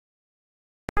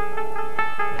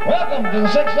welcome to the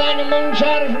 6th Annual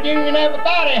Moonshiners Reunion,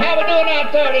 everybody. How we doing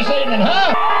out there this evening,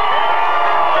 huh?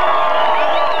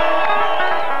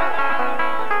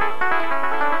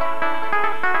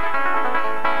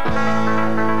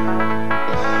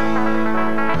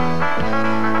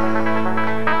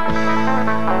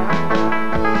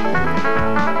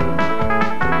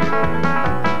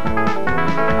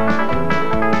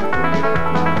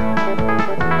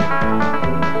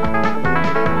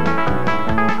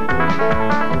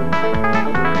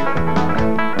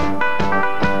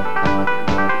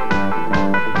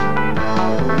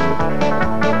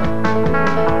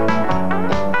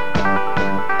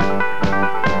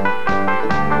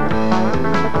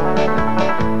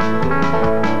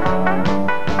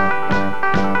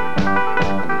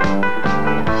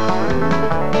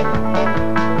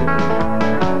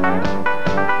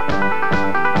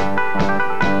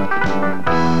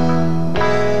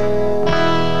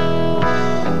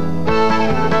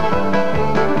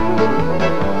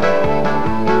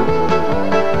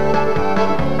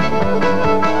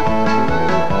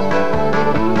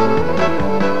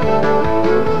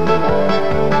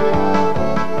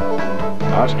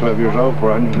 I was 12 years old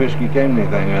before I knew whiskey came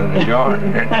anything other than a jar.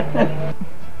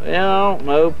 Well, I don't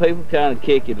know. People kind of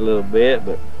kick it a little bit,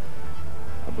 but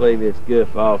I believe it's good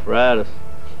for arthritis,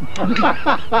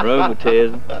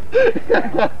 rheumatism,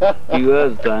 a few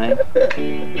other things.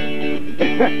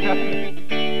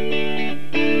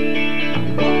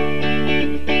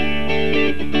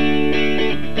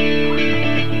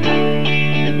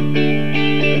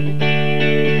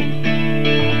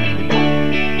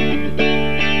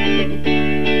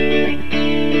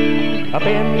 Up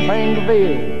in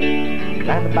Franklville,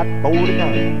 down about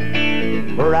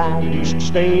 49, where I used to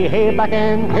stay here back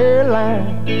in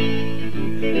Carolina.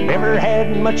 Never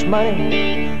had much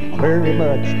money, very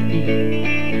much to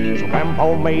eat, so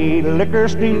Grandpa made a liquor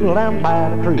steal down by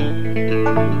the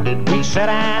creek. We sat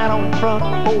out on the front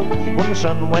porch when the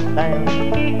sun went down.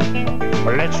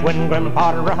 Well, that's when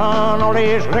Grandpa run all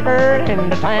his liquor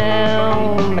into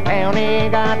town. The county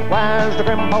got wise to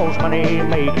Grandpa's money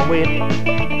making wit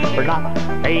for not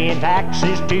paying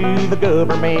taxes to the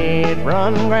government.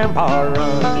 Run, Grandpa,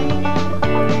 run.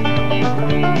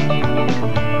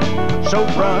 So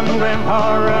run,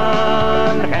 Grandpa,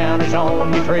 run. The county's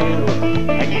on your trail,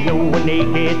 and you know when they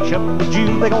catch up with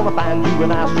you, they're gonna find you a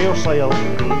nice jail cell.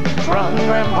 Run,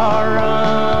 Grandpa,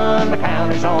 run. The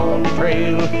county's on your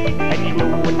trail, and you know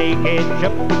when they catch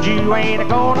up with you, ain't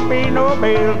gonna be no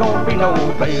bail, gonna be no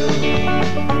bail.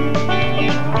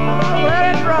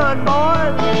 Let it run, boys.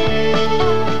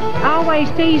 I always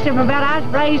teased him about I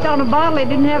was raised on a bottle that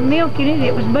didn't have milk in it.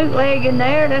 It was bootleg in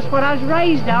there. That's what I was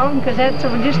raised on, because that's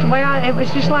just the way it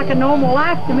was just like a normal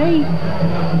life to me.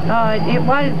 It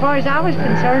was, as far as I was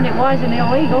concerned, it wasn't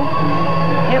illegal.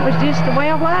 It was just the way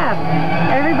of life.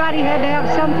 Everybody had to have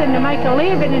something to make a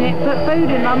living, and it put food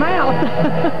in my mouth.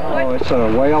 Oh, it's a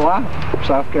way of life,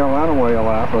 South Carolina way of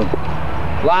life.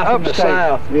 Life in the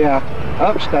South. Yeah,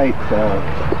 upstate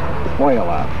way of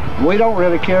life. We don't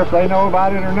really care if they know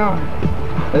about it or not.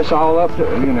 It's all up to,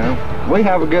 you know, we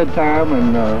have a good time,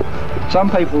 and some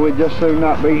people would just soon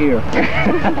not be here.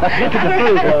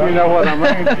 If you know what I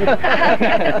mean.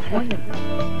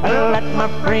 Well, that my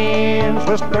friends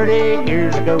was 30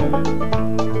 years ago,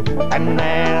 and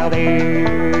now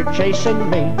they're chasing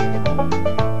me.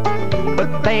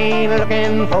 But they ain't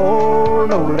looking for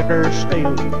no liquor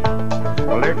still.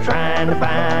 Well, they're trying to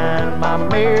find my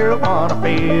marijuana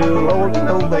field, or you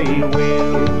know they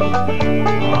will.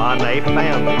 Oh, they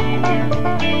found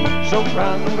it. So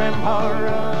run, Grandpa,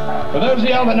 run. For those of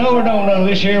y'all that know or don't know,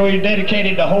 this year we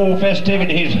dedicated the whole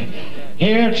festivities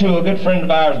here to a good friend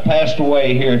of ours who passed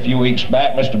away here a few weeks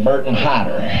back, Mr. Burton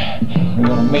Hyder. We're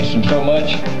going to miss him so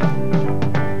much.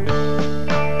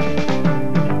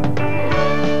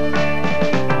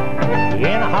 In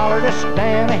a holler just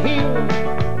down a hill,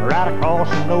 right across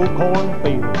an old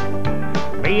cornfield,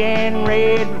 me and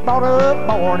Red bought up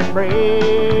morning bread.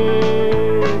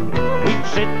 We'd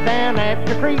sit down at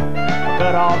the creek,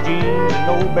 cut off jeans and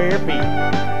old bare feet,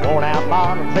 worn out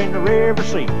bottles in the river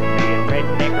sea, me and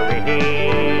Redneck Red.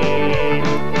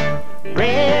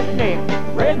 Redneck,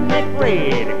 Redneck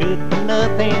Red, good for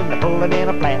nothing, pulling in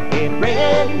a flathead.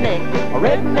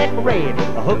 Redneck Red,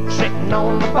 a hook sitting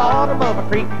on the bottom of a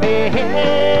creek bed.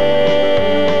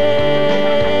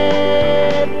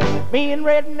 Me and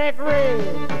Redneck Red.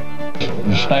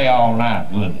 And stay all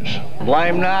night with us.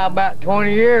 Blame now about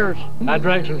 20 years. I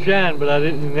drank some shine, but I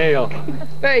didn't inhale.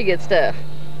 Very good stuff.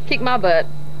 Kick my butt.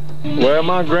 Well,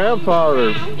 my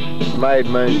grandfather made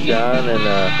moonshine, and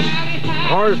the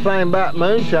hardest thing about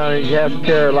moonshine is you have to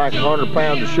carry like 100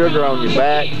 pounds of sugar on your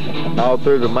back all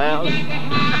through the mountains.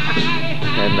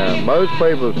 And most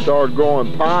people started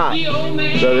growing pot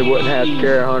so they wouldn't have to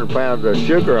carry 100 pounds of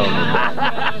sugar on their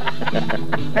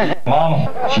back.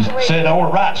 Mama, she said I ought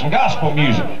to write some gospel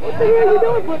music. What the hell are you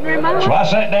doing putting her in my So I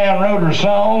sat down and wrote her a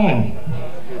song, and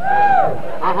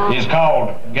it's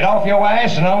called Get Off Your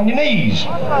Ass and On Your Knees.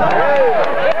 Amen.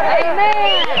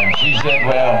 And she said,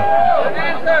 well,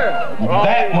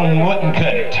 that one wouldn't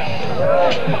cut it.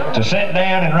 To sit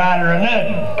down and write her a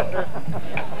nuddin.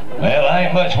 Well, I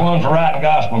ain't much one for writing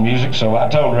gospel music, so I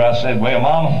told her, I said, well,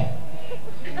 Mama,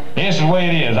 this is the way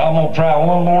it is. I'm going to try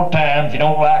one more time. If you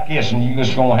don't like this, and you're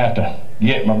just going to have to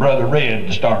get my brother Red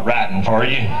to start writing for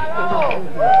you.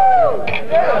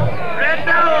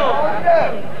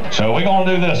 So we're going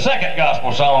to do the second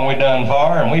gospel song we done for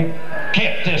her, and we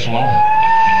kept this one.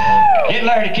 Get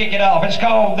Larry to kick it off. It's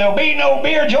called There'll Be No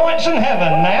Beer Joints in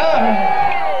Heaven now.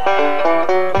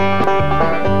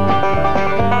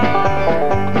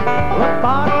 The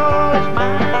bottle is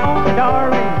my only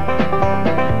darling,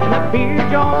 and the beer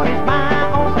joint is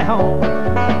my only home.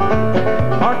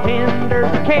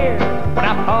 Bartenders care when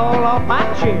I fall off my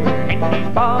chair, and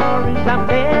these bars I'm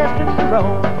destined to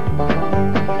roam.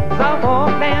 As I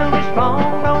walk down this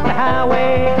long lonely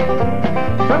highway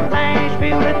from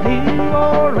Nashville to New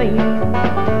Orleans,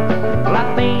 well,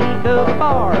 I think of the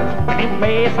bars and them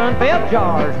May Sunfelt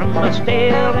jars from the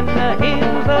still in the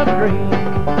hills of dreams.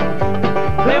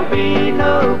 There'll be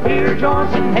no beer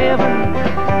joints in heaven.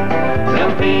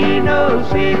 There'll be no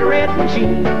cigarette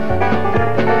machines.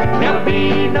 There'll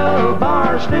be no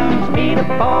bar stools me to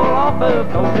fall off of.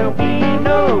 No, there'll be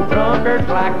no drunkards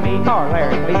like me or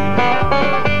Larry B.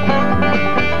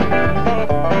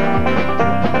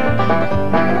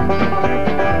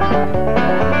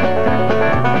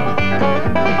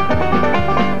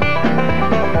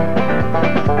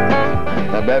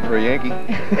 Not bad for a Yankee.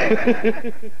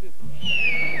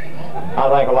 I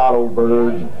think a lot of old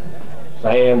birds,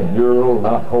 Sam and Earl, and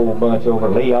a whole bunch over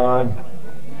Leon.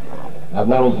 I've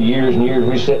known them for years and years.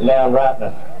 We sitting down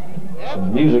writing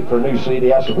some music for a new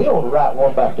CD. I said, we ought to write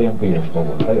one about them Pierce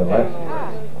boys. Hell,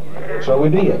 that. So we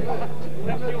did.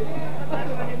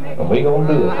 And we gonna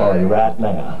do it for you right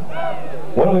now.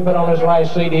 When we put on this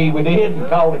last CD we did and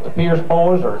called it the Pierce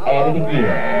Boys, or At It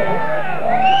Again.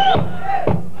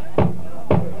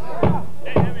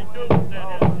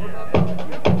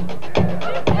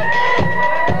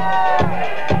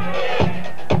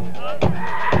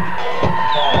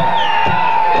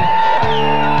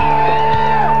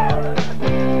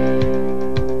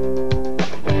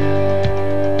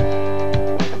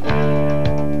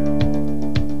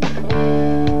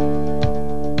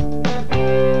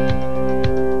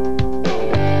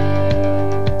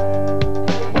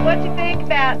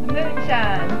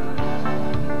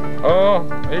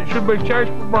 It should be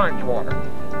chased for branch water.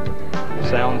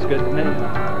 Sounds good to me.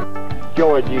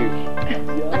 Joy juice.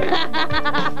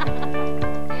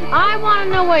 I want to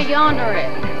know where yonder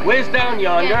is. Where's down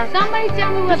yonder? Yeah, somebody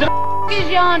tell me what the is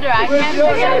yonder. I can't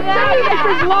figure it out.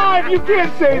 This is live. You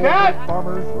can't say that.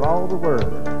 Farmers for all the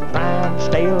world trying to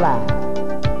stay alive.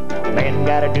 A man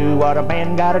gotta do what a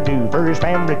man gotta do for his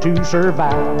family to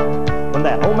survive. When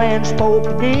that old man spoke,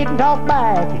 he didn't talk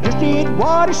back. He just did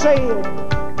what he said.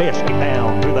 Best get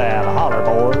down to that holler,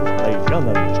 boys. There's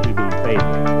young'uns to be fed.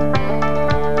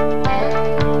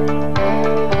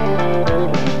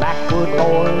 Backwood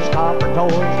boys, copper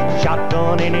toys,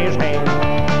 shotgun in his hand.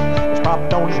 He's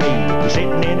propped on his knee, he's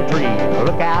sitting in a tree.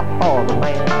 Look out for the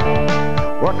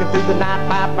man. Working through the night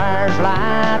by fire's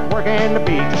light, working to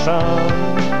beat the sun.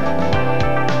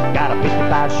 Got a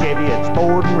 55 Chevy that's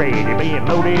Ford and ready, being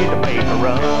loaded to make a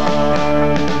run.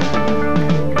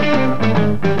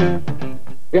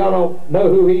 Y'all don't know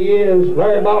who he is.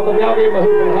 Larry Malcolm, y'all give him a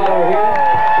hoop and holler here.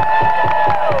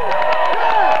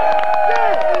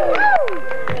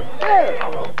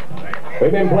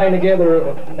 We've been playing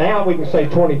together, now we can say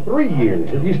 23 years.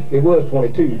 It was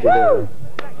 22 together.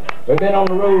 We've been on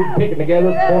the road picking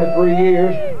together for 23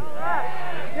 years.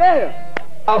 Yeah.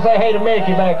 I'll say hey to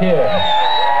Mickey back here.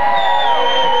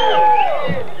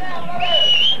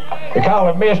 We call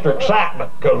him Mr.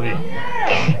 Excitement, because he...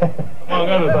 Among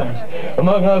other things.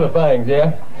 Among other things,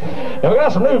 yeah. Now, we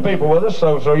got some new people with us,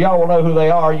 so y'all will know who they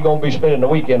are. You're going to be spending the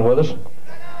weekend with us.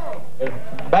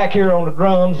 Back here on the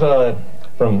drums,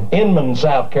 from Inman,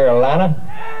 South Carolina.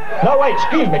 No, wait,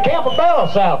 excuse me, Campbell,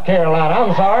 South Carolina.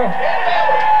 I'm sorry.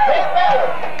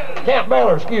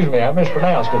 Campbell, excuse me, I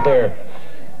mispronounced it there.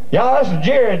 Y'all, this is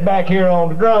Jared back here on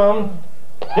the drum.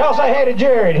 Y'all say hey to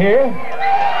Jared here.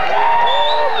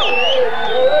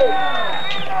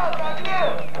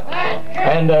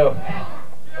 And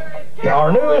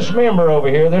our newest member over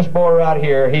here, this boy right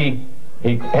here, he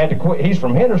had to quit. He's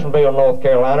from Hendersonville, North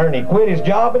Carolina, and he quit his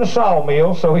job in a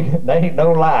sawmill, so they ain't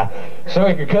no lie, so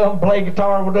he could come play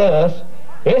guitar with us.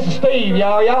 This is Steve,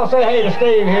 y'all. Y'all say hey to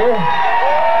Steve here.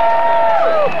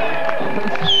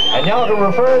 And y'all can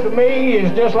refer to me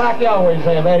as just like you always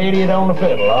have, that idiot on the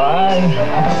fiddle, all right?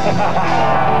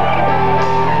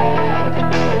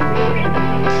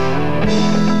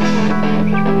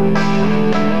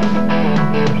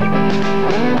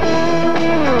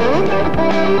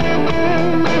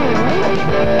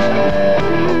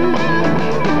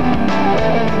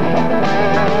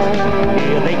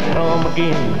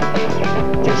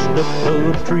 Again, just up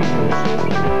through the trees,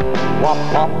 wop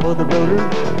wop of the rotor,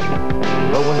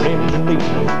 blowing limbs and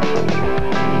leaves.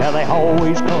 Now they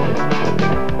always come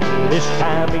this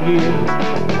time of year.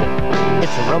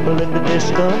 It's a rumble in the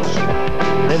distance,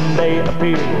 then they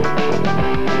appear.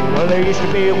 Well, there used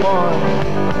to be one,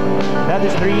 now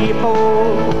there's 3 or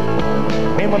 4.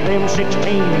 And with them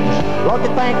 16s, Lord, they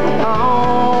think we're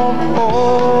gone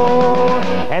before.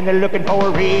 And they're looking for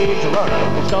a ridge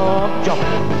runner, stump jumper,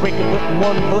 quick and putting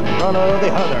 1 foot in front of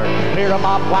the other. Clear a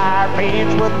barbed wire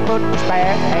fence with a foot of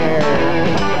spat hair.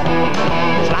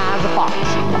 Slides a fox,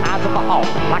 the eyes of a hawk,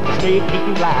 like a snake keep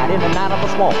you glide in the night of a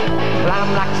swamp.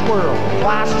 Climb like a squirrel,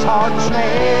 twice as hard to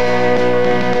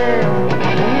snare.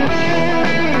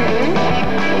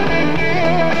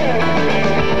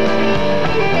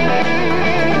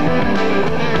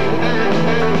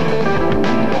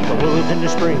 In the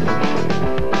spring,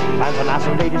 finds an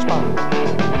isolated spot.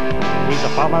 He's a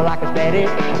farmer like his daddy,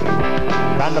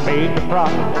 trying to make the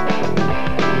profit.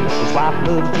 His wife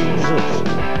loves Jesus,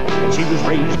 and she was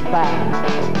raised to fight.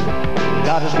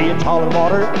 Got his kids hauling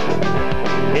water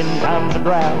in times of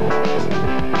drought.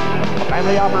 A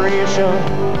family operation,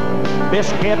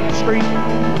 best kept discreet.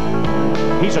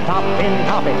 He's a top 10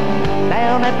 topic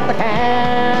down at the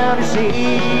county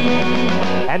seat.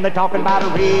 And they're talking about a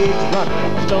ridge runner,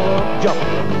 stump jumper,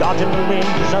 dodging the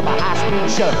winds of a high-speed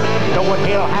shutter, knowing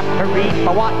he'll have to reap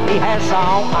for what he has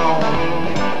on.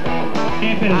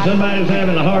 If somebody's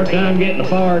having a hard time getting the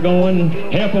fire going,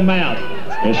 help them out.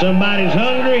 If somebody's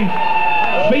hungry,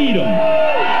 feed them.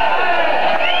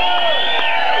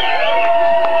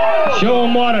 Show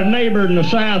them what a neighbor in the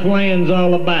Southland's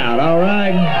all about, all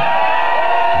right?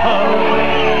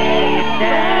 Away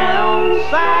down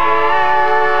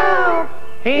south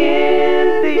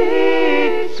in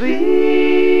Dixie.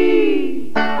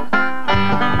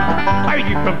 Are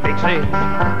you from Dixie?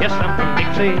 Yes, I'm from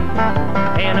Dixie,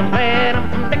 and I'm glad I'm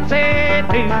from Dixie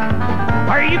too.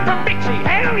 Are you from Dixie?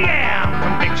 Hell yeah, I'm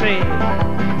from Dixie,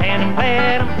 and I'm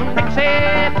glad I'm from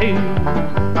Dixie too.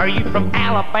 Are you from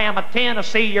Alabama,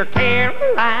 Tennessee, or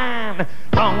Carolina?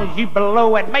 As long as you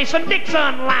below at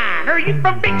Mason-Dixon line. Are you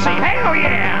from Dixie? Hell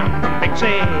yeah, I'm from Dixie,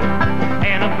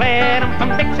 and I'm glad I'm from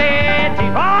Dixie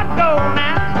too. Oh, go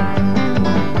now.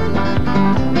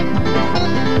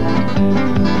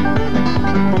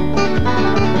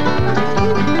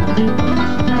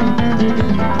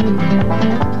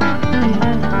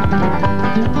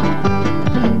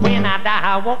 When I die,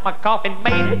 I want my coffin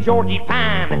made of Georgie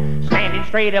pine, standing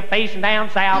straight up, facing down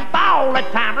south all the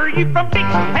time. Are you from Dixie?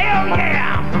 Hell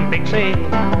yeah, I'm from Dixie,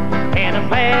 and I'm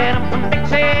glad I'm from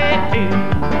Dixie too.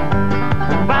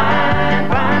 Flying,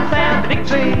 flying south to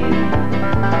Dixie,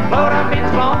 Lord, I've been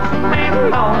lonesome and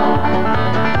alone.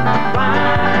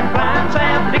 Flying, flying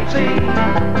south to Dixie,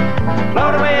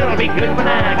 Lord, well, it'll be good when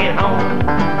I get home.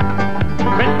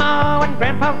 Grandma and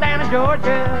Grandpa down in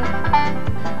Georgia,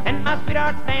 and my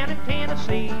sweetheart's down in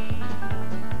Tennessee.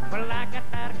 Well, I got